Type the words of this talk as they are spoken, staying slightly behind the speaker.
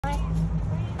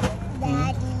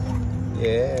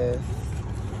Yes.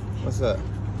 What's up?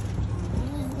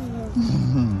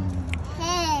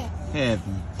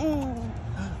 Heaven.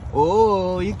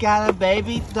 Oh, you got a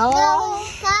baby dog? No,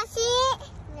 can I see it?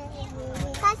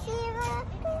 Can I see it?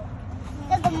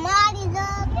 Look at Marty's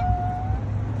up.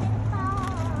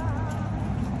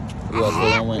 We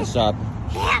also went shopping.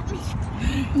 Help me.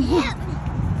 Help me.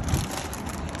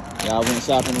 Y'all went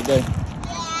shopping today?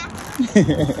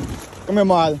 Yeah. Come here,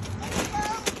 Marley.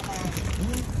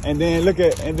 And then look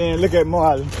at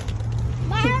Marley.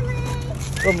 Marley.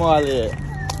 Where Marley at?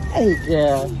 Hey,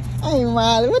 girl. Hey,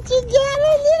 Marley. What you got,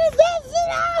 little baby?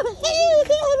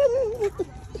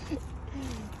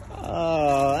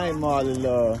 Oh, hey, Marley,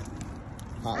 love.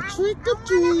 Trick or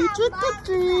treat, trick or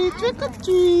treat, trick or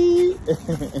treat.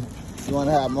 You want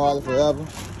to have Marley forever?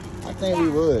 I think we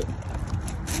would.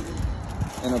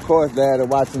 And of course, Dad are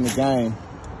watching the game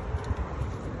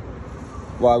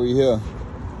while we here.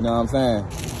 You know what I'm saying?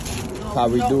 That's how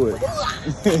we do it.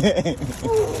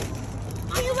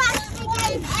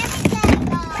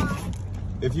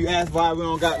 If you ask why we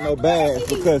don't got no bags,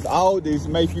 because Aldi's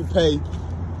make you pay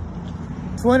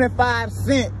 25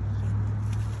 cents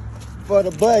for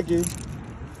the bucket,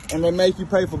 and they make you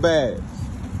pay for bags.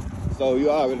 So you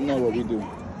already know what we do.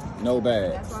 No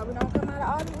bags. That's why we don't come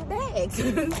out of Aldi with bags.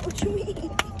 What you mean?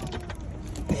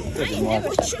 What you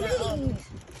What you mean?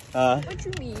 What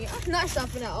you mean? I'm not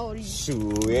shopping at Aldi.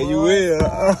 Shoot, yeah, you will.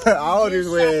 Aldi's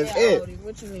where it's it.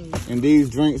 What you mean? And these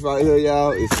drinks right here,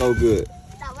 y'all, is so good.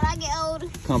 Not when I get older.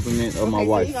 Compliment of my So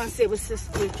wife. you gonna sit with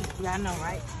sister? Y'all know,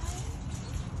 right?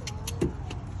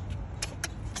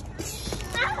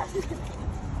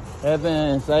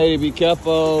 Evan, Sadie, be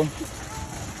careful.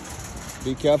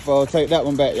 Be careful. Take that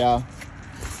one back, y'all.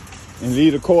 And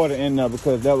leave the quarter in there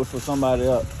because that was for somebody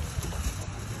else.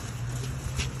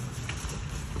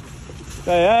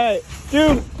 Say, hey,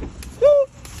 you.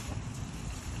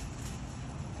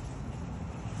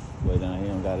 Way down here,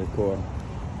 don't got his quarter.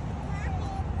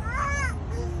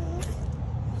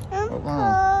 I'm Hold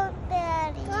cold,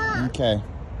 Daddy. Okay.